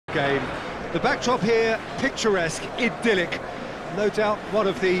game. The backdrop here, picturesque, idyllic. No doubt one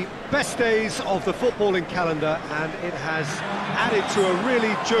of the best days of the footballing calendar, and it has added to a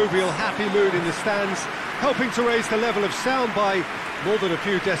really jovial, happy mood in the stands, helping to raise the level of sound by more than a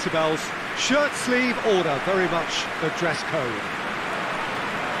few decibels. Shirt sleeve order, very much the dress code.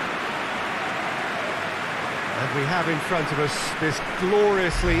 And we have in front of us this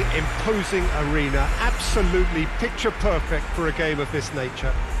gloriously imposing arena, absolutely picture perfect for a game of this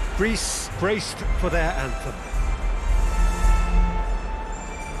nature. Greece braced for their anthem.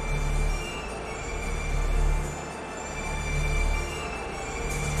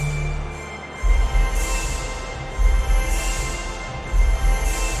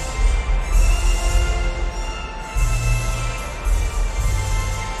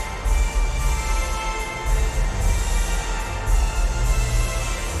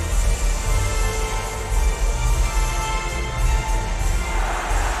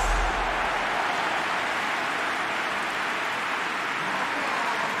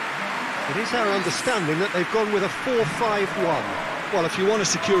 It is our understanding that they've gone with a 4-5-1. Well, if you want to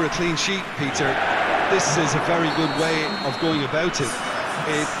secure a clean sheet, Peter, this is a very good way of going about it.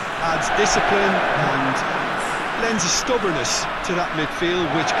 It adds discipline and lends a stubbornness to that midfield,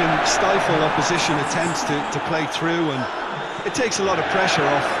 which can stifle opposition attempts to play through, and it takes a lot of pressure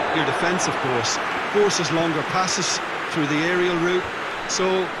off your defence, of course. Forces longer passes through the aerial route.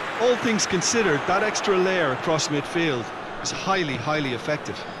 So, all things considered, that extra layer across midfield is highly, highly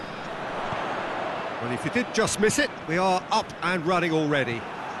effective. Well, if you did just miss it, we are up and running already.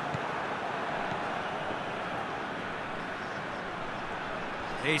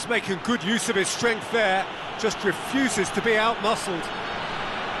 He's making good use of his strength there, just refuses to be out-muscled.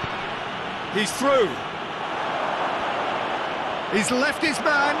 He's through. He's left his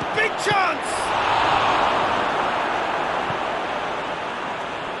man, big chance!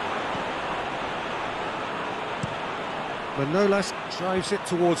 Manolas drives it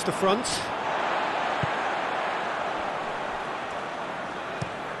towards the front.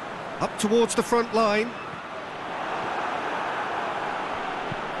 Up towards the front line.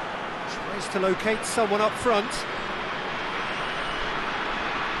 Tries to locate someone up front.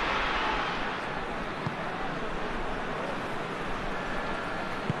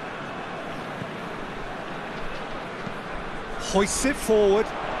 Hoists it forward.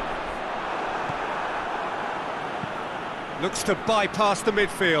 Looks to bypass the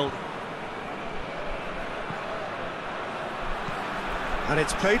midfield. And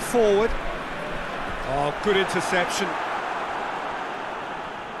it's played forward. Oh, good interception.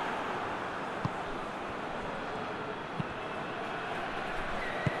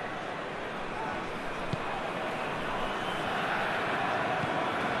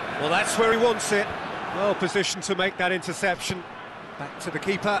 Well, that's where he wants it. Well positioned to make that interception. Back to the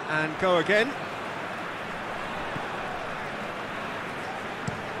keeper and go again.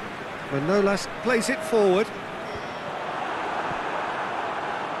 Manolas plays it forward.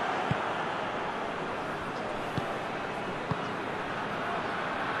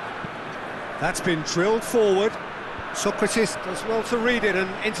 That's been drilled forward. Socrates does well to read it and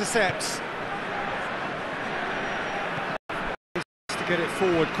intercepts. To get it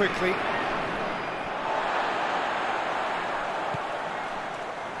forward quickly.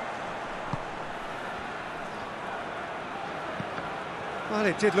 Well,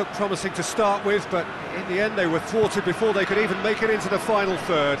 it did look promising to start with, but in the end they were thwarted before they could even make it into the final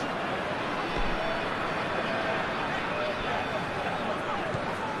third.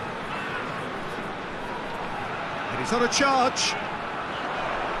 He's on a charge.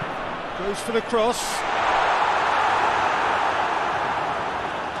 Goes for the cross.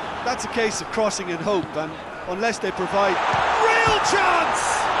 That's a case of crossing in hope, and unless they provide... Real chance!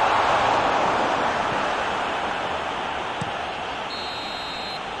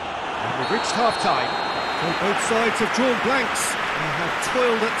 And we've reached half-time. Well, both sides have drawn blanks. They have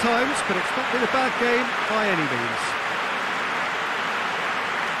toiled at times, but it's not been a bad game by any means.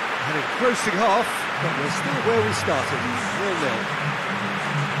 An engrossing half, but we're still where we started, 0-0.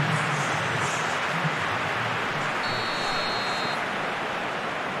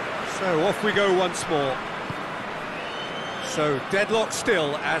 So off we go once more. So deadlock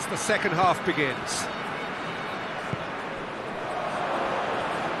still as the second half begins.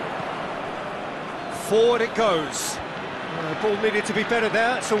 Forward it goes. Ball needed to be better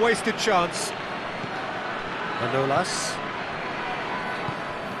there, it's a wasted chance. Manolas.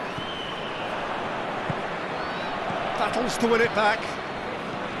 Battles to win it back.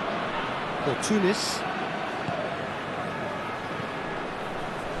 Tunis.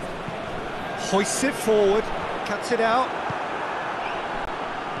 Hoists it forward, cuts it out.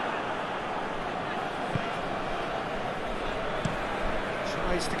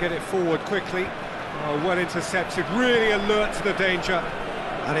 Tries to get it forward quickly. Oh, well intercepted, really alert to the danger.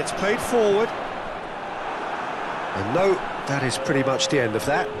 And it's played forward. And no, that is pretty much the end of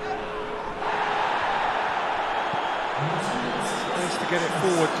that. Tries to get it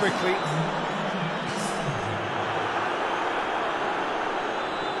forward quickly.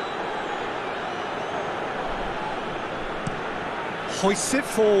 Hoists it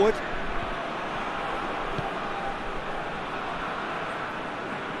forward.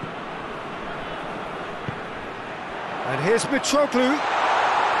 And here's Mitroglou.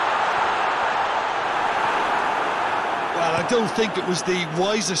 Well, I don't think it was the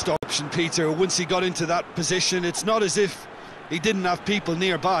wisest option, Peter, once he got into that position. It's not as if he didn't have people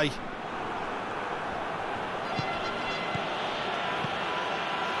nearby.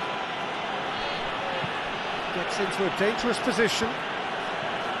 Gets into a dangerous position.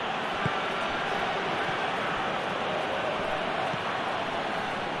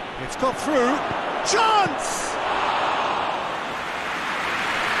 It's got through. Chance!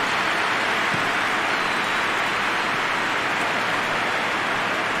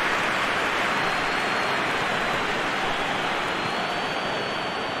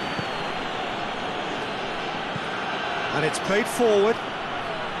 And it's played forward.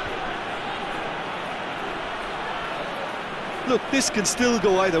 Look, this can still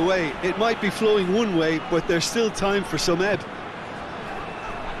go either way. It might be flowing one way, but there's still time for some ebb.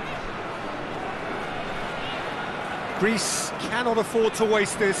 Greece cannot afford to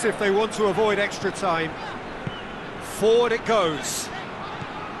waste this if they want to avoid extra time. Forward it goes.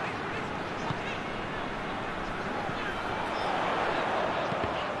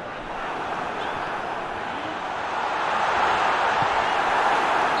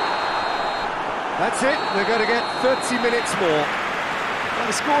 That's it, they're going to get 30 minutes more. Well,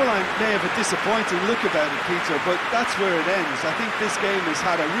 the scoreline may have a disappointing look about it, Peter, but that's where it ends. I think this game has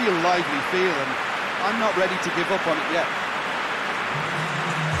had a real lively feel, and I'm not ready to give up on it yet.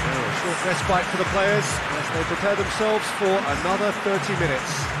 A short respite for the players as they prepare themselves for another 30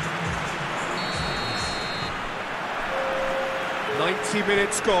 minutes. 90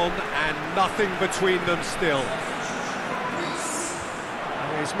 minutes gone and nothing between them still.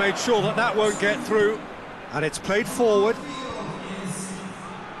 He's made sure that that won't get through, and it's played forward.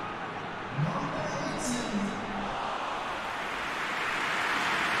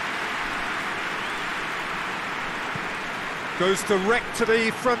 Goes direct to the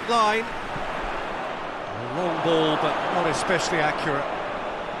front line. A long ball, but not especially accurate.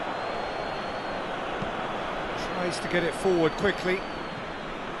 Tries to get it forward quickly.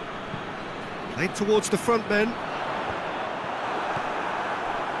 Played towards the front men.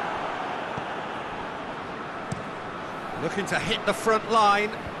 Looking to hit the front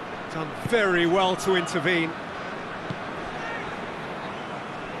line. Done very well to intervene.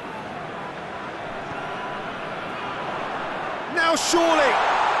 Now surely!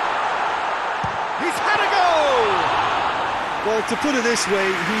 He's had a goal! Well, to put it this way,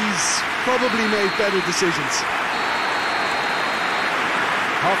 he's probably made better decisions.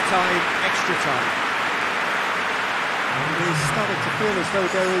 Half-time, extra time. And he's starting to feel as though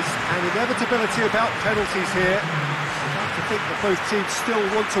there is an inevitability about penalties here. I think that both teams still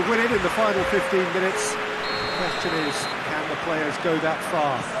want to win it in the final 15 minutes. The question is, can the players go that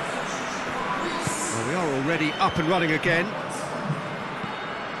far? Well, we are already up and running again.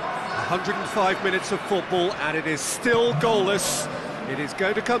 105 minutes of football, and it is still goalless. It is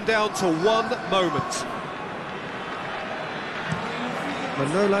going to come down to one moment.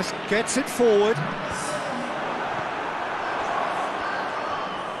 Manolas gets it forward.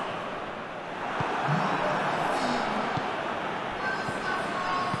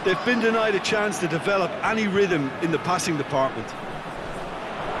 They've been denied a chance to develop any rhythm in the passing department.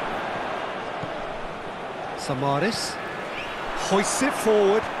 Samaris hoists it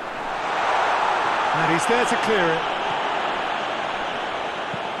forward. And he's there to clear it.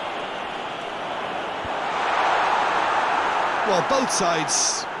 Well, both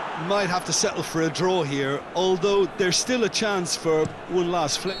sides might have to settle for a draw here, although there's still a chance for one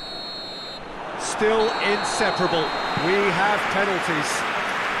last flick. Still inseparable. We have penalties.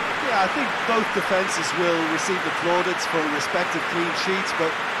 Yeah, I think both defences will receive the plaudits for respective clean sheets,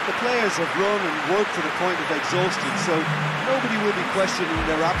 but the players have run and worked to the point of exhaustion, so nobody will be questioning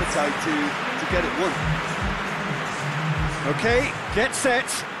their appetite to get it won. OK, get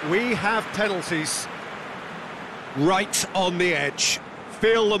set. We have penalties. Right on the edge.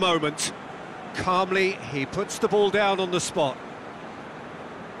 Feel the moment. Calmly, he puts the ball down on the spot.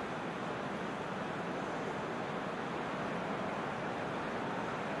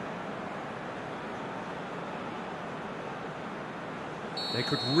 They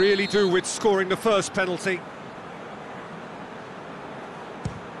could really do with scoring the first penalty.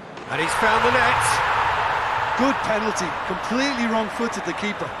 And he's found the net. Good penalty, completely wrong-footed the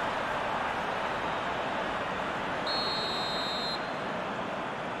keeper.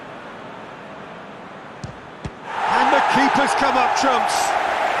 And the keeper's come up trumps.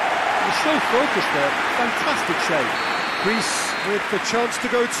 He's so focused there, fantastic save. Greece with the chance to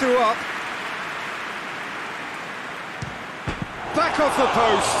go 2 up. Back off the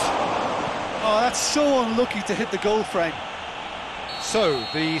post. Oh, that's so unlucky to hit the goal frame. So,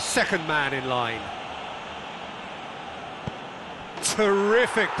 the second man in line.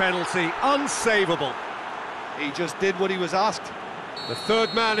 Terrific penalty, unsavable. He just did what he was asked. The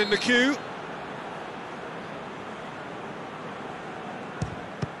third man in the queue.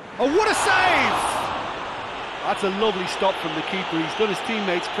 Oh, what a save! That's a lovely stop from the keeper. He's done his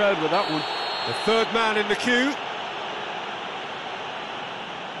teammates proud with that one. The third man in the queue.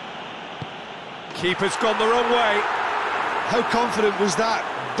 Keeper's gone the wrong way. How confident was that?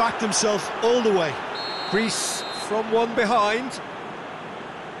 Backed himself all the way. Greece from one behind.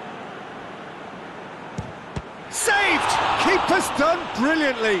 Saved! Keeper's done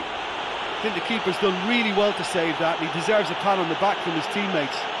brilliantly. I think the keeper's done really well to save that, and he deserves a pat on the back from his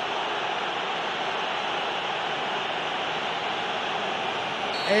teammates.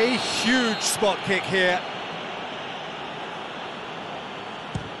 A huge spot kick here.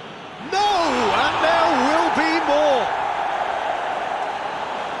 No! And there will be more.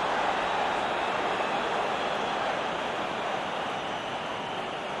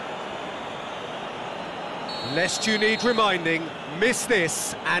 Lest you need reminding, miss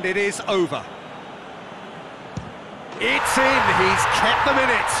this and it is over. It's in, he's kept them in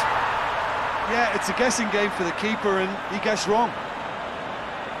it. Yeah, it's a guessing game for the keeper, and he guessed wrong.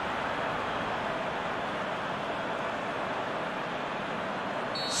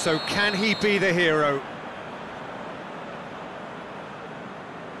 So can he be the hero?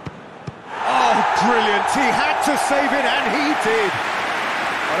 Oh, brilliant! He had to save it, and he did.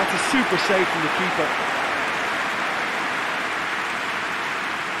 Oh, that's a super save from the keeper.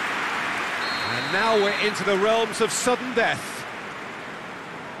 And now we're into the realms of sudden death.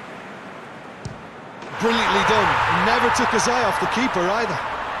 Brilliantly done. Never took his eye off the keeper either.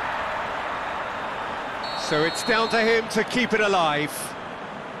 So it's down to him to keep it alive.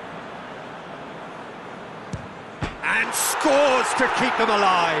 And scores to keep them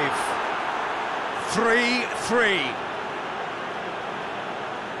alive. 3-3.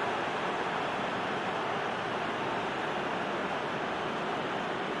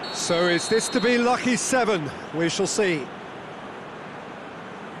 So is this to be lucky 7? We shall see.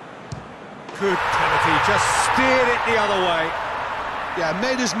 Good penalty, just steered it the other way. Yeah,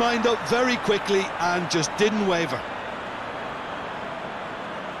 made his mind up very quickly and just didn't waver.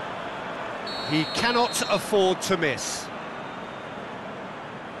 He cannot afford to miss.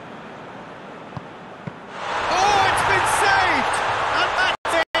 Oh, it's been saved! And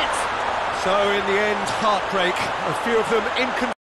that's it! So in the end, heartbreak. A few of them in control.